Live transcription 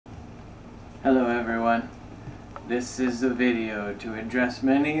Hello everyone. This is a video to address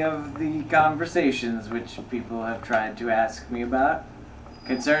many of the conversations which people have tried to ask me about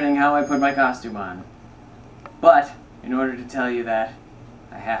concerning how I put my costume on. But, in order to tell you that,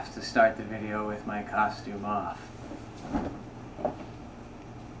 I have to start the video with my costume off.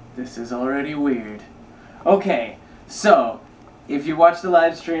 This is already weird. Okay, so, if you watched the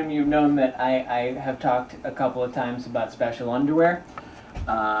live stream, you've known that I have talked a couple of times about special underwear.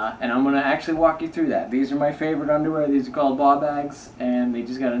 And I'm going to actually walk you through that. These are my favorite underwear. These are called ball bags, and they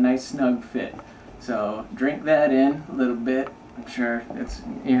just got a nice snug fit. So drink that in a little bit. I'm sure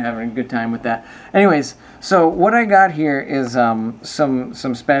you're having a good time with that. Anyways, so what I got here is some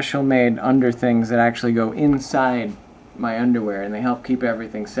special made under things that actually go inside my underwear, and they help keep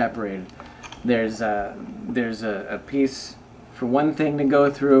everything separated. There's a piece for one thing to go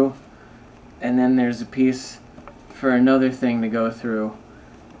through, and then there's a piece for another thing to go through,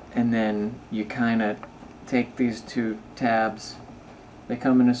 and then you kind of take these two tabs. They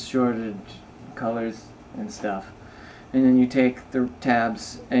come in assorted colors and stuff, and then you take the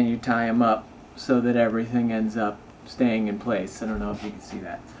tabs and you tie them up so that everything ends up staying in place. I don't know if you can see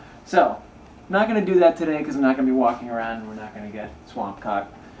that. So I'm not going to do that today because I'm not going to be walking around and we're not going to get swamp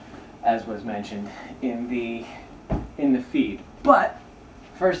caught, as was mentioned in the feed. But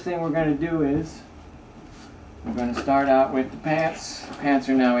first thing we're going to do is we're going to start out with the pants. The pants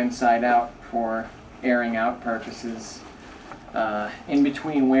are now inside out for airing out purposes. In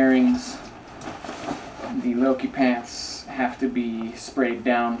between wearings, the Loki pants have to be sprayed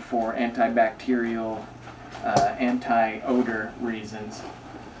down for antibacterial, anti-odor reasons.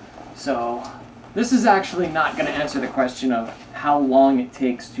 So this is actually not going to answer the question of how long it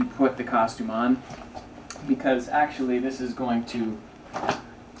takes to put the costume on, because actually this is going to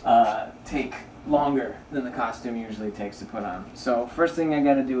take longer than the costume usually takes to put on. So first thing I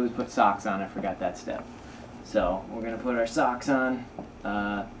gotta do is put socks on. I forgot that step. So we're gonna put our socks on,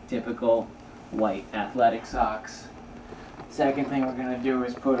 typical white athletic socks. Second thing we're gonna do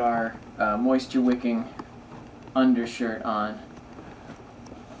is put our moisture wicking undershirt on.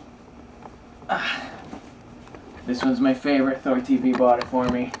 This one's my favorite. ThorTV bought it for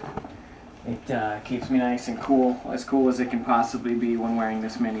me. It keeps me nice and cool as it can possibly be when wearing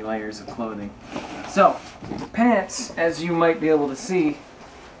this many layers of clothing. So, pants, as you might be able to see,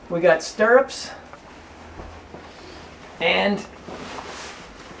 we got stirrups, and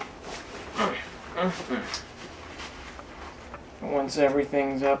once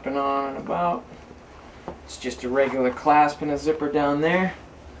everything's up and on and about, it's just a regular clasp and a zipper down there.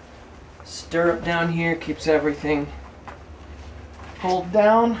 Stirrup down here keeps everything pulled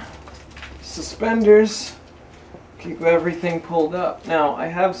down. Suspenders keep everything pulled up. Now I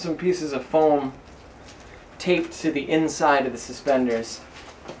have some pieces of foam taped to the inside of the suspenders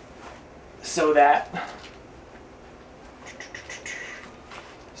so that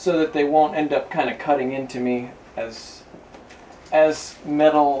they won't end up kind of cutting into me as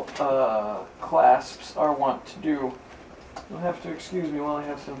metal clasps are wont to do. You'll have to excuse me while I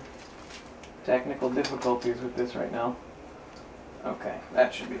have some technical difficulties with this right now. Okay,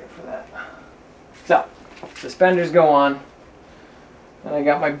 that should be it for that. So, suspenders go on. And I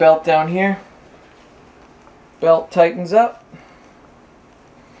got my belt down here. Belt tightens up.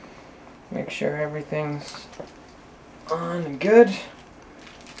 Make sure everything's on and good.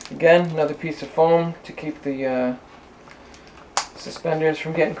 Again, another piece of foam to keep the suspenders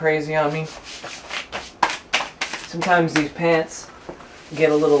from getting crazy on me. Sometimes these pants get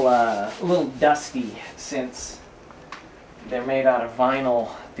a little dusty since they're made out of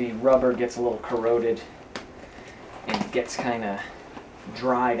vinyl. The rubber gets a little corroded and gets kind of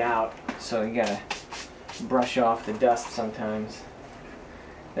dried out, so you gotta brush off the dust sometimes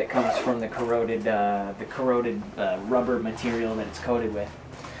that comes from the corroded rubber material that it's coated with.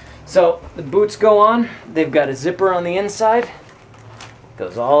 So the boots go on. They've got a zipper on the inside,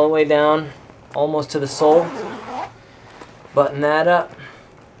 goes all the way down almost to the sole. Button that up,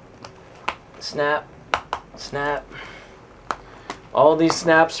 snap, snap. All these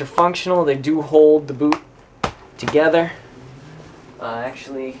snaps are functional. They do hold the boot together.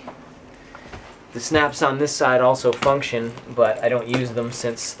 Actually, the snaps on this side also function, but I don't use them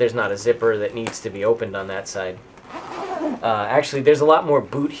since there's not a zipper that needs to be opened on that side. Actually, there's a lot more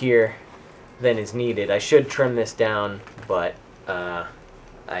boot here than is needed. I should trim this down, but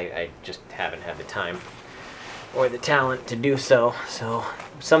I just haven't had the time or the talent to do so. So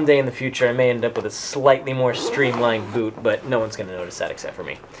someday in the future I may end up with a slightly more streamlined boot, but no one's going to notice that except for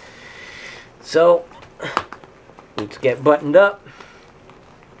me. So boots get buttoned up.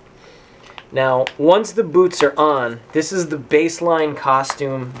 Now, once the boots are on, this is the baseline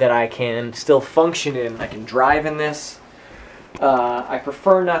costume that I can still function in. I can drive in this. I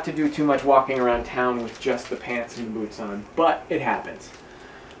prefer not to do too much walking around town with just the pants and the boots on, but it happens.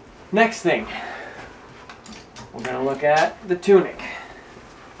 Next thing, we're going to look at the tunic.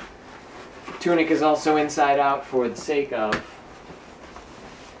 The tunic is also inside out for the sake of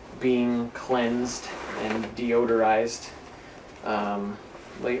being cleansed and deodorized.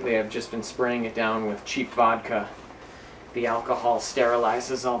 Lately I've just been spraying it down with cheap vodka. The alcohol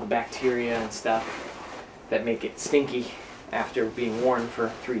sterilizes all the bacteria and stuff that make it stinky after being worn for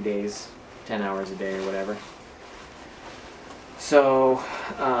 3 days, 10 hours a day or whatever. So,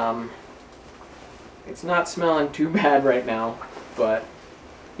 it's not smelling too bad right now, but,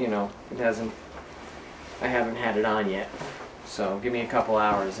 you know, I haven't had it on yet. So give me a couple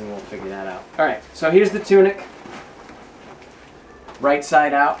hours and we'll figure that out. Alright, so here's the tunic. Right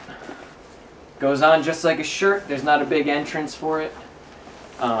side out. Goes on just like a shirt. There's not a big entrance for it.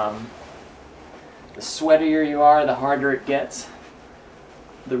 The sweatier you are, the harder it gets.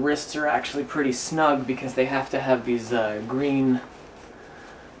 The wrists are actually pretty snug because they have to have these green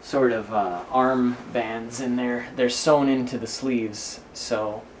sort of arm bands in there. They're sewn into the sleeves,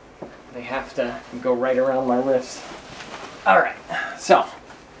 so they have to go right around my wrists. Alright, so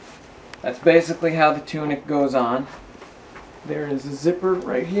that's basically how the tunic goes on. There is a zipper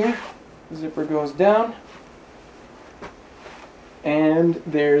right here. The zipper goes down. And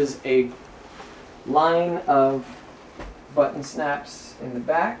there's a line of button snaps in the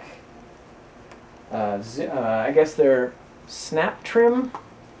back. I guess they're snap trim.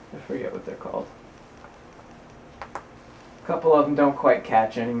 I forget what they're called. A couple of them don't quite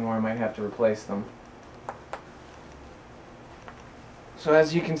catch anymore. I might have to replace them. So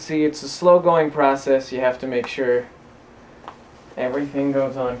as you can see, it's a slow going process. You have to make sure everything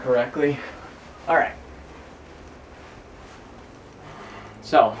goes on correctly. Alright.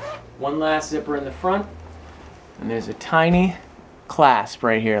 So, one last zipper in the front. And there's a tiny clasp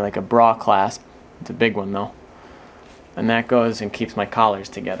right here, like a bra clasp. It's a big one though. And that goes and keeps my collars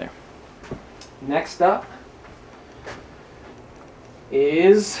together. Next up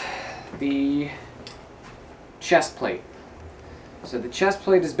is the chest plate. So the chest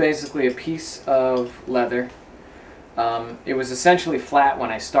plate is basically a piece of leather. It was essentially flat when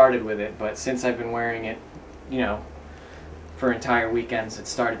I started with it, but since I've been wearing it, you know, for entire weekends, it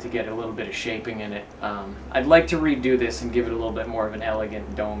started to get a little bit of shaping in it. I'd like to redo this and give it a little bit more of an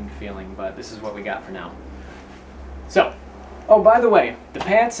elegant domed feeling, but this is what we got for now. So, oh, by the way, the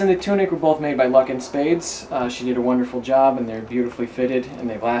pants and the tunic were both made by Luck and Spades. She did a wonderful job, and they're beautifully fitted, and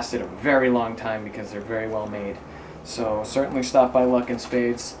they've lasted a very long time because they're very well made. So certainly stop by Luck and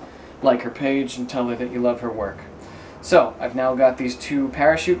Spades, like her page, and tell her that you love her work. So, I've now got these two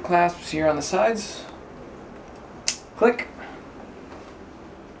parachute clasps here on the sides. Click.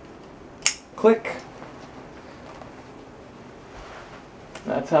 Click.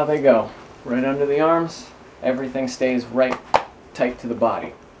 That's how they go. Right under the arms. Everything stays right tight to the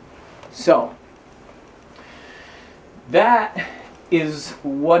body. So, that is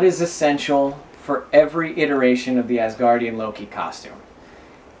what is essential for every iteration of the Asgardian Loki costume.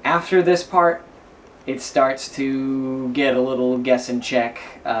 After this part, it starts to get a little guess and check.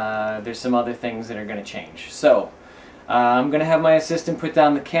 There's some other things that are going to change. So, I'm going to have my assistant put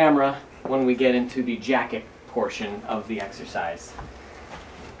down the camera when we get into the jacket portion of the exercise.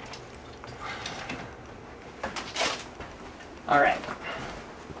 Alright,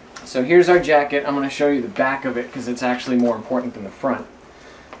 so here's our jacket. I'm going to show you the back of it because it's actually more important than the front.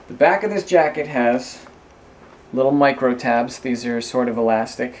 The back of this jacket has little micro tabs. These are sort of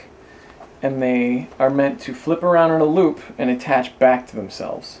elastic, and they are meant to flip around in a loop and attach back to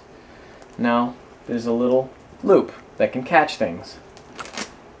themselves. Now, there's a little loop that can catch things.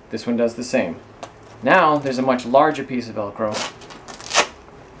 This one does the same. Now, there's a much larger piece of Velcro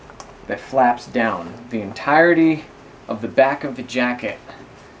that flaps down. The entirety of the back of the jacket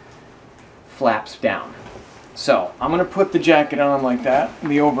flaps down. So, I'm going to put the jacket on like that,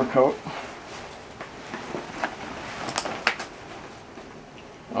 the overcoat.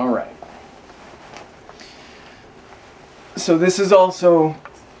 Alright. So this is also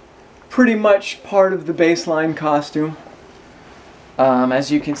pretty much part of the baseline costume.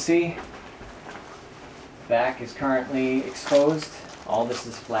 As you can see, back is currently exposed. All this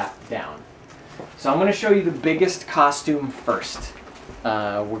is flapped down. So I'm going to show you the biggest costume first.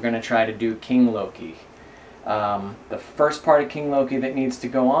 We're going to try to do King Loki. The first part of King Loki that needs to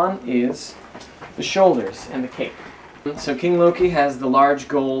go on is the shoulders and the cape. So King Loki has the large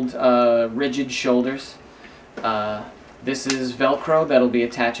gold rigid shoulders. This is Velcro that'll be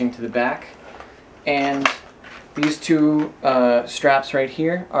attaching to the back. And these two straps right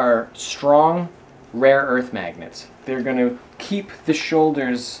here are strong, rare earth magnets. They're going to keep the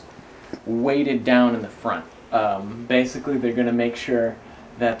shoulders weighted down in the front. Basically, they're going to make sure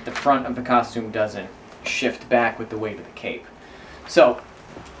that the front of the costume doesn't shift back with the weight of the cape. So,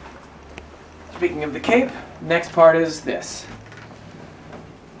 speaking of the cape, next part is this.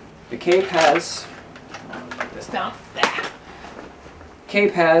 The cape has, put this down,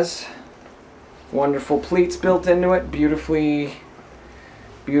 cape has wonderful pleats built into it, beautifully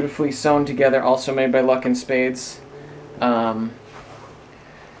sewn together, also made by Luck and Spades.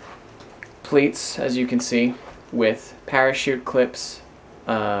 Pleats, as you can see, with parachute clips,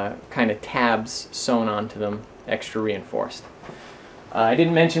 kind of tabs sewn onto them, extra reinforced. I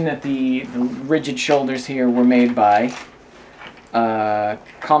didn't mention that the rigid shoulders here were made by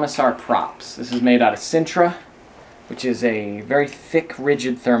Commissar Props. This is made out of Sintra, which is a very thick,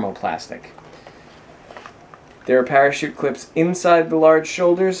 rigid thermoplastic. There are parachute clips inside the large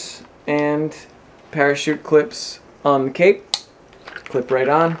shoulders and parachute clips on the cape. Clip right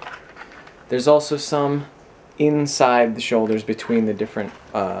on. There's also some inside the shoulders between the different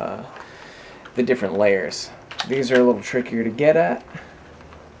layers. These are a little trickier to get at,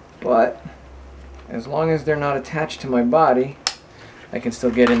 but as long as they're not attached to my body, I can still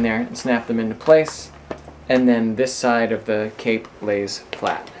get in there and snap them into place, and then this side of the cape lays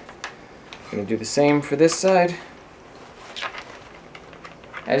flat. I'm going to do the same for this side.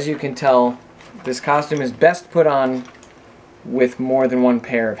 As you can tell, this costume is best put on with more than one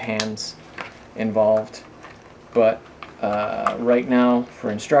pair of hands involved, but right now, for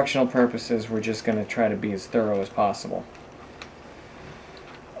instructional purposes, we're just going to try to be as thorough as possible.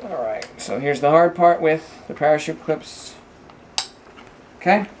 Alright, so here's the hard part with the parachute clips.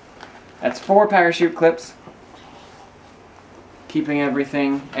 Okay, that's 4 parachute clips, keeping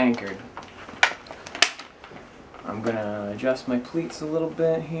everything anchored. I'm going to adjust my pleats a little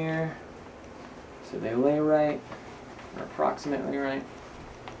bit here so they lay right, or approximately right.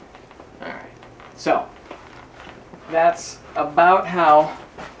 Alright, so that's about how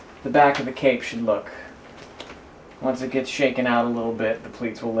the back of the cape should look. Once it gets shaken out a little bit, the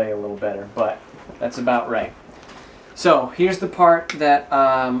pleats will lay a little better, but that's about right. So here's the part that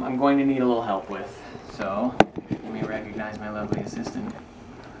I'm going to need a little help with. So let me recognize my lovely assistant.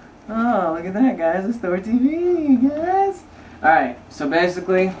 Oh, look at that, guys. It's ThorTV, guys. Alright, so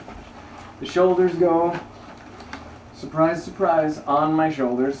basically the shoulders go, surprise, surprise, on my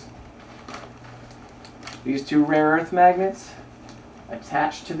shoulders. These 2 rare earth magnets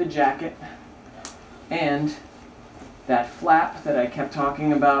attached to the jacket, and that flap that I kept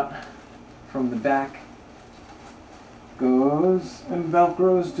talking about from the back goes and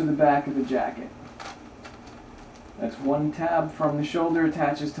velcros to the back of the jacket. That's 1 tab from the shoulder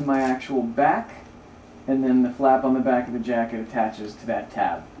attaches to my actual back, and then the flap on the back of the jacket attaches to that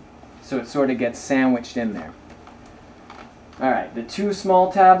tab. So it sort of gets sandwiched in there. Alright, the 2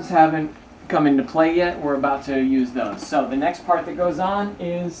 small tabs haven't come into play yet. We're about to use those. So the next part that goes on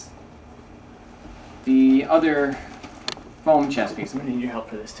is the other foam chest piece. I'm going to need your help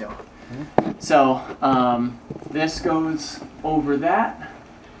for this too. So this goes over that.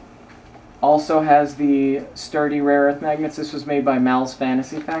 Also has the sturdy rare earth magnets. This was made by Mal's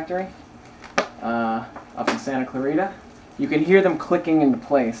Fantasy Factory up in Santa Clarita. You can hear them clicking into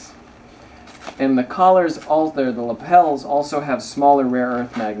place. And the collars, the lapels also have smaller rare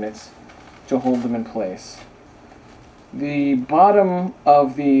earth magnets to hold them in place. The bottom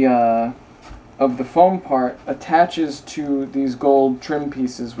of the foam part attaches to these gold trim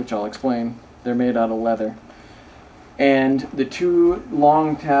pieces, which I'll explain. They're made out of leather. And the 2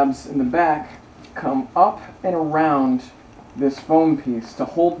 long tabs in the back come up and around this foam piece to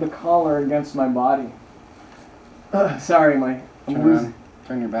hold the collar against my body. Sorry,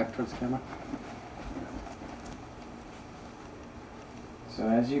 Turn your back towards the camera. So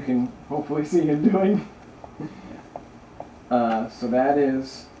as you can hopefully see it doing. So that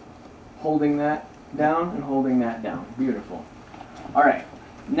is holding that down and holding that down. Beautiful. Alright,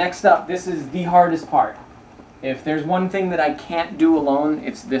 next up, this is the hardest part. If there's one thing that I can't do alone,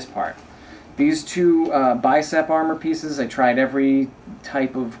 it's this part. These 2 bicep armor pieces, I tried every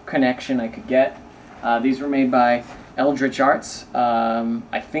type of connection I could get. These were made by Eldritch Arts.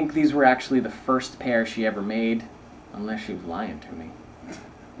 I think these were actually the first pair she ever made, unless she was lying to me.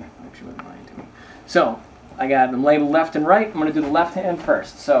 I think she wasn't lying to me. So, I got them labeled left and right. I'm going to do the left hand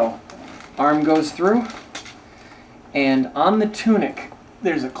first. So, arm goes through, and on the tunic,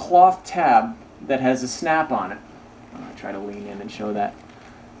 there's a cloth tab that has a snap on it. I'm going to try to lean in and show that.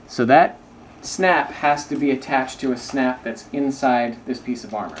 So that snap has to be attached to a snap that's inside this piece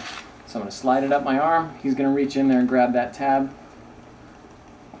of armor. So I'm going to slide it up my arm. He's going to reach in there and grab that tab.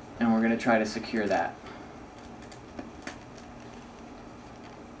 And we're going to try to secure that.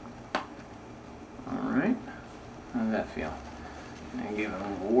 Alright. How does that feel? And give it a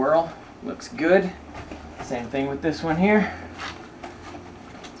little whirl. Looks good. Same thing with this one here.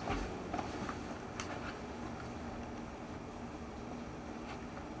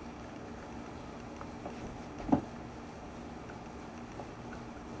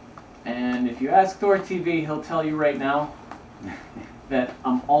 And if you ask ThorTV, he'll tell you right now that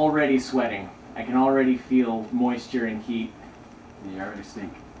I'm already sweating. I can already feel moisture and heat. You already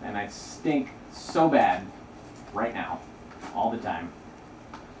stink. And I stink so bad right now, all the time.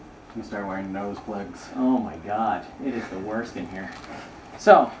 You start wearing nose plugs. Oh my god, it is the worst in here.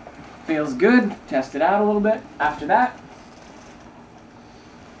 So, feels good. Test it out a little bit. After that,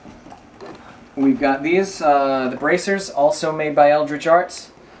 we've got these, the bracers, also made by Eldritch Arts.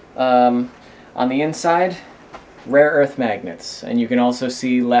 On the inside, rare earth magnets, and you can also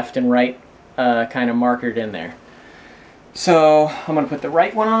see left and right kind of markered in there. So I'm going to put the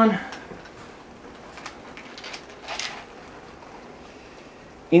right one on.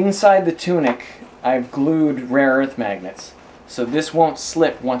 Inside the tunic, I've glued rare earth magnets, so this won't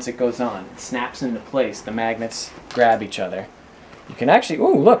slip once it goes on. It snaps into place. The magnets grab each other. You can actually,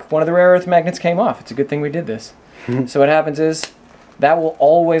 ooh, look, one of the rare earth magnets came off. It's a good thing we did this. So what happens is, that will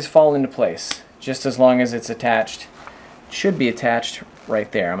always fall into place, just as long as it's attached. It should be attached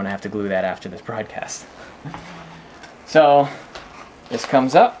right there. I'm going to have to glue that after this broadcast. So, this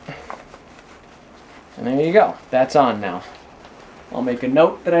comes up, and there you go. That's on now. I'll make a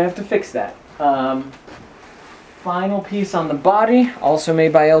note that I have to fix that. Final piece on the body, also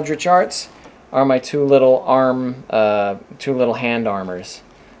made by Eldritch Arts, are my two little hand armors.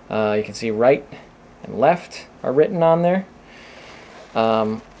 You can see right and left are written on there.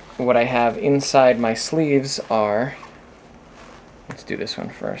 What I have inside my sleeves are, let's do this one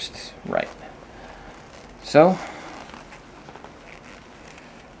first, right. So,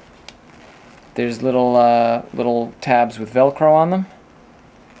 there's little tabs with Velcro on them.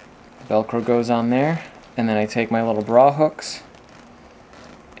 Velcro goes on there, and then I take my little bra hooks,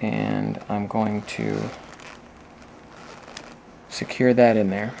 and I'm going to secure that in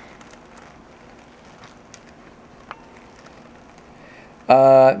there.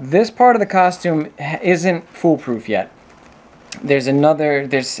 This part of the costume isn't foolproof yet. There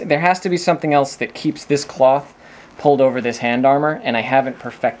has to be something else that keeps this cloth pulled over this hand armor, and I haven't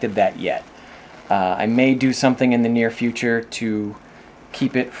perfected that yet. I may do something in the near future to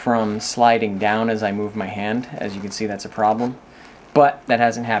keep it from sliding down as I move my hand. As you can see, that's a problem. But that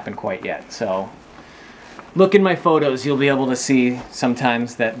hasn't happened quite yet. So look in my photos, you'll be able to see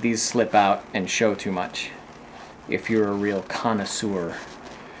sometimes that these slip out and show too much. If you're a real connoisseur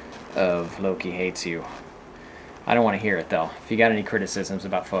of Loki Hates You. I don't want to hear it though. If you got any criticisms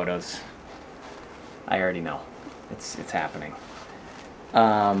about photos, I already know. It's happening.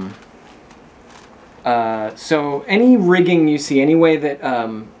 So any rigging you see, any way that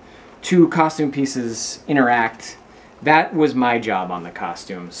two costume pieces interact, that was my job on the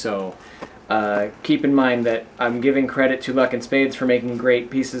costume. So keep in mind that I'm giving credit to Luck and Spades for making great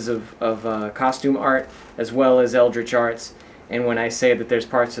pieces of costume art, as well as Eldritch Arts. And when I say that there's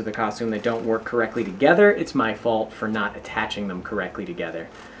parts of the costume that don't work correctly together, it's my fault for not attaching them correctly together.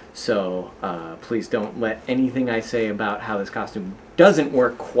 So please don't let anything I say about how this costume doesn't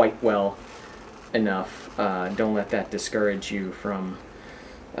work quite well enough, don't let that discourage you from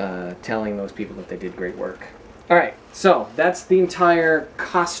telling those people that they did great work. Alright, so that's the entire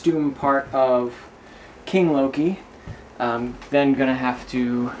costume part of King Loki. Then gonna have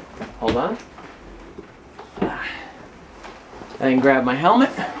to, hold on, and grab my helmet.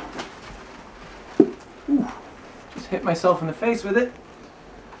 Ooh, just hit myself in the face with it.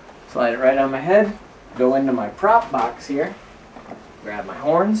 Slide it right on my head. Go into my prop box here. Grab my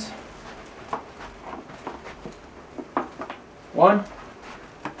horns. 1,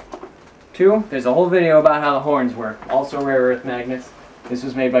 2. There's a whole video about how the horns work. Also rare earth magnets. This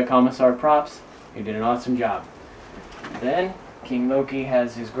was made by Commissar Props. He did an awesome job. Then King Loki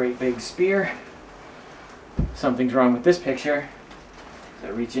has his great big spear. Something's wrong with this picture. So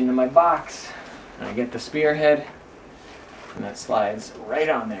I reach into my box and I get the spearhead, and that slides right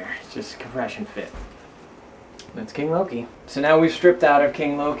on there. It's just a compression fit. That's King Loki. So now we've stripped out of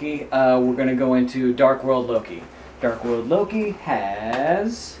King Loki. We're going to go into Dark World Loki. Dark World Loki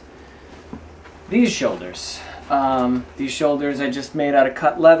has these shoulders. These shoulders I just made out of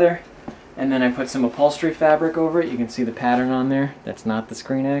cut leather, and then I put some upholstery fabric over it. You can see the pattern on there. That's not the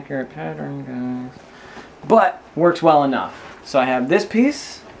screen accurate pattern, guys. But works well enough. So I have this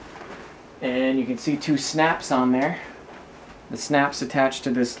piece, And you can see 2 snaps on there. The snaps attached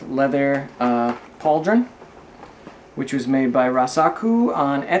to this leather pauldron, which was made by Rasaku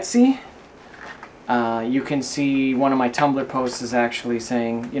on Etsy. You can see one of my Tumblr posts is actually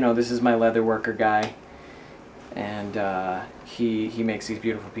saying, you know, this is my leather worker guy, and he makes these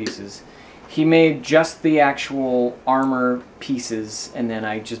beautiful pieces. He made just the actual armor pieces, and then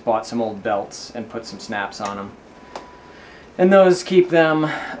I just bought some old belts and put some snaps on them. And those keep them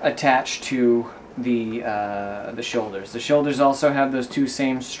attached to the shoulders. The shoulders also have those 2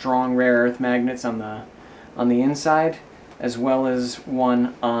 same strong rare earth magnets on the inside, as well as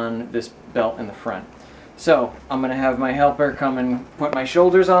one on this belt in the front. So I'm going to have my helper come and put my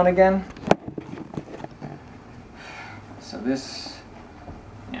shoulders on again. So this,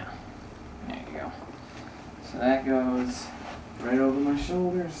 yeah, there you go. So that goes right over my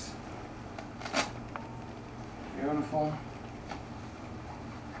shoulders. Beautiful.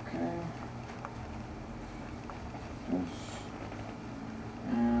 Okay.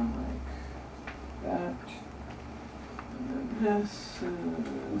 And like that. And then this.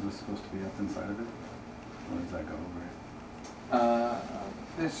 Is this supposed to be up inside of it? Or does that go over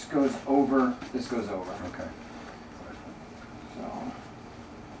it? This goes over. This goes over. Okay. So.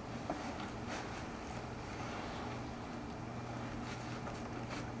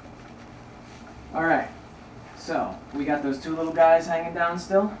 All right. So we got those 2 little guys hanging down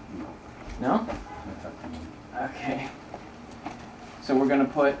still. No? Okay. So we're going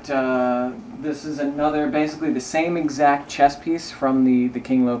to put, this is another, basically the same exact chest piece from the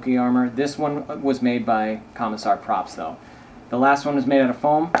King Loki armor. This one was made by Commissar Props though. The last one was made out of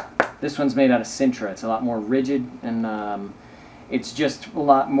foam. This one's made out of Sintra. It's a lot more rigid, and it's just a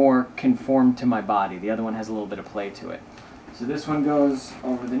lot more conformed to my body. The other one has a little bit of play to it. So this one goes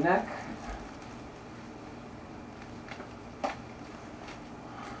over the neck.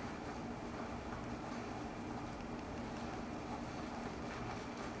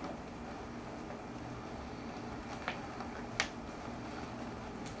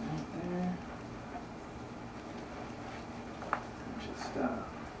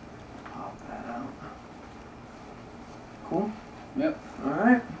 Pop that out. Cool? Yep.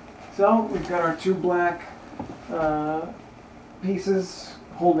 Alright, so we've got our 2 black pieces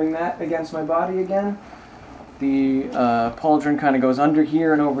holding that against my body again. The pauldron kind of goes under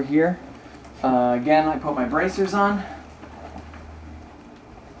here and over here. Again, I put my bracers on.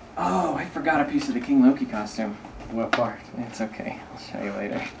 Oh, I forgot a piece of the King Loki costume. What part? It's okay, I'll show you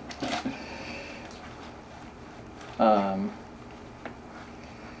later.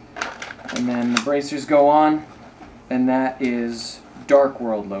 And then the bracers go on, and that is Dark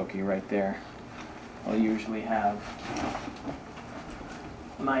World Loki right there. I'll usually have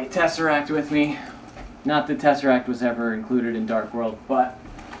my Tesseract with me. Not that Tesseract was ever included in Dark World, but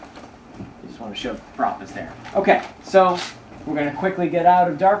I just want to show the prop is there. Okay, so we're going to quickly get out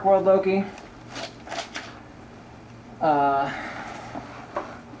of Dark World Loki. So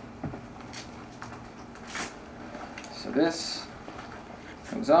this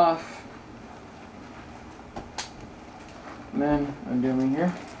comes off. And then undoing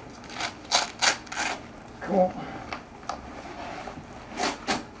here. Cool.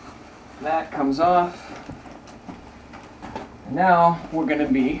 That comes off. And now we're going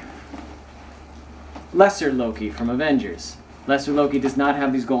to be Lesser Loki from Avengers. Lesser Loki does not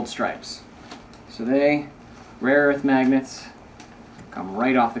have these gold stripes. So they, rare earth magnets, come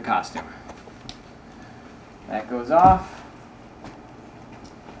right off the costume. That goes off.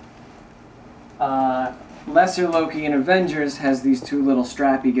 Lesser Loki in Avengers has these 2 little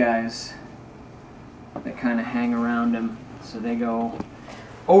strappy guys that kind of hang around him. So they go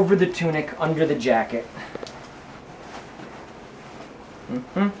over the tunic, under the jacket.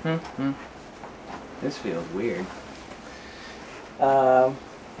 This feels weird. Okay.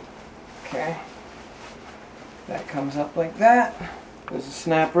 That comes up like that. There's a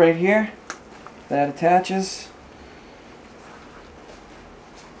snap right here. That attaches.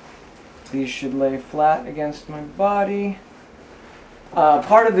 These should lay flat against my body.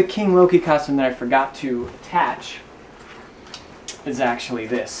 Part of the King Loki costume that I forgot to attach is actually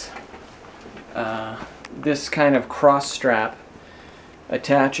this. This kind of cross strap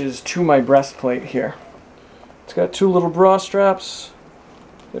attaches to my breastplate here. It's got 2 little bra straps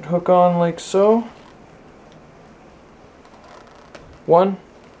that hook on like so. 1,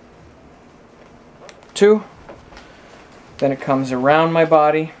 2. Then it comes around my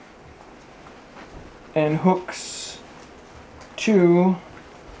body and hooks to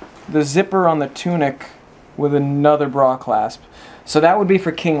the zipper on the tunic with another bra clasp. So that would be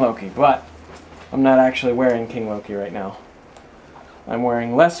for King Loki, but I'm not actually wearing King Loki right now. I'm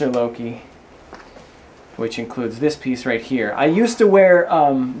wearing Lesser Loki which includes this piece right here. I used to wear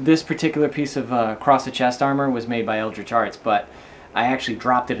this particular piece of cross-the-chest armor was made by Eldritch Arts, but I actually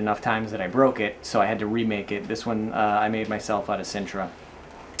dropped it enough times that I broke it, so I had to remake it. This one I made myself out of Sintra.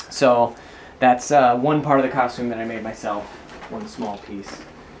 So that's one part of the costume that I made myself, one small piece.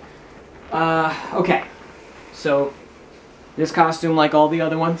 Okay, so this costume, like all the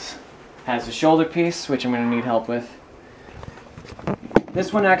other ones, has a shoulder piece, which I'm going to need help with.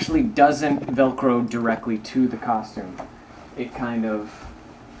 This one actually doesn't Velcro directly to the costume. It kind of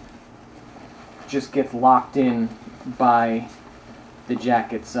just gets locked in by the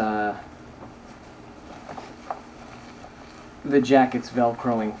jacket's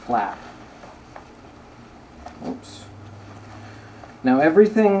Velcroing flap. Oops. Now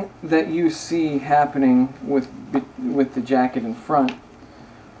everything that you see happening with the jacket in front,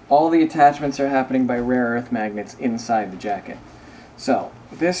 all the attachments are happening by rare earth magnets inside the jacket. So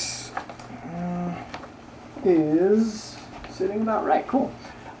this is sitting about right. Cool.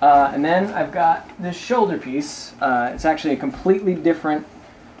 And then I've got this shoulder piece. It's actually a completely different.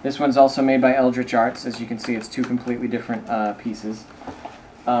 This one's also made by Eldritch Arts. As you can see, it's two completely different pieces.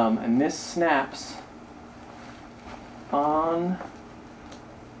 And this snaps on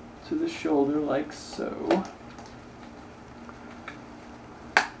to the shoulder like so.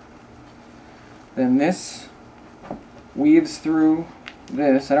 Then this weaves through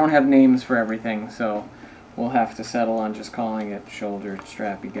this. I don't have names for everything, so we'll have to settle on just calling it shoulder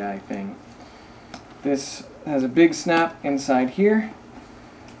strappy guy thing. This has a big snap inside here,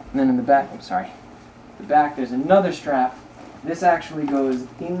 and then in the back, the back there's another strap. This actually goes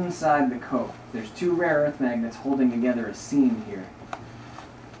inside the coat. There's two rare earth magnets holding together a seam here.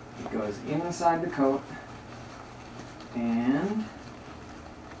 It goes inside the coat, and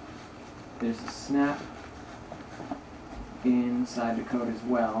there's a snap inside the coat as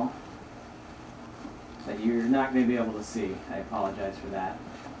well that you're not going to be able to see. I apologize for that.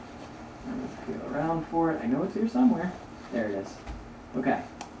 I'm going to feel around for it. I know it's here somewhere. There it is. Okay.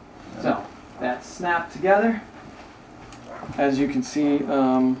 So, that's snapped together. As you can see,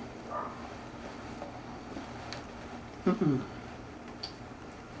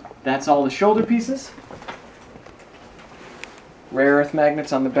 that's all the shoulder pieces. Rare earth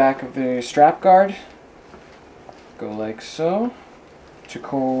magnets on the back of the strap guard. Go like so to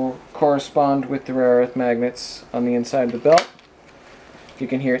correspond with the rare earth magnets on the inside of the belt. You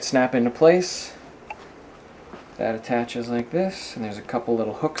can hear it snap into place. That attaches like this, and there's a couple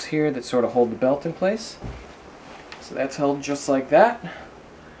little hooks here that sort of hold the belt in place. So that's held just like that.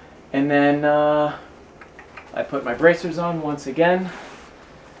 And then I put my bracers on once again.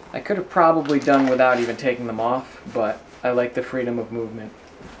 I could have probably done without even taking them off, but I like the freedom of movement.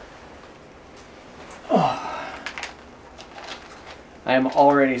 Oh. I am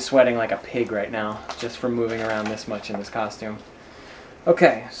already sweating like a pig right now, just from moving around this much in this costume.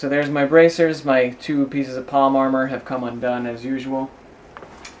 Okay, so there's my bracers. My two pieces of palm armor have come undone as usual.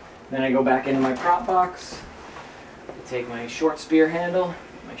 Then I go back into my prop box. I take my short spear handle,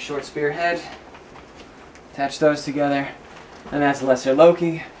 my short spear head, attach those together, and that's Lesser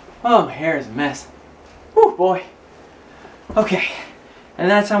Loki. Oh, my hair is a mess. Whew, boy. Okay, and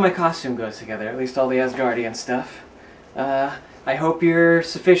that's how my costume goes together, at least all the Asgardian stuff. I hope you're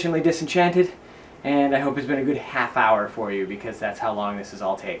sufficiently disenchanted, and I hope it's been a good half hour for you, because that's how long this has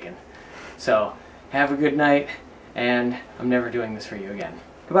all taken. So, have a good night, and I'm never doing this for you again.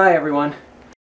 Goodbye, everyone.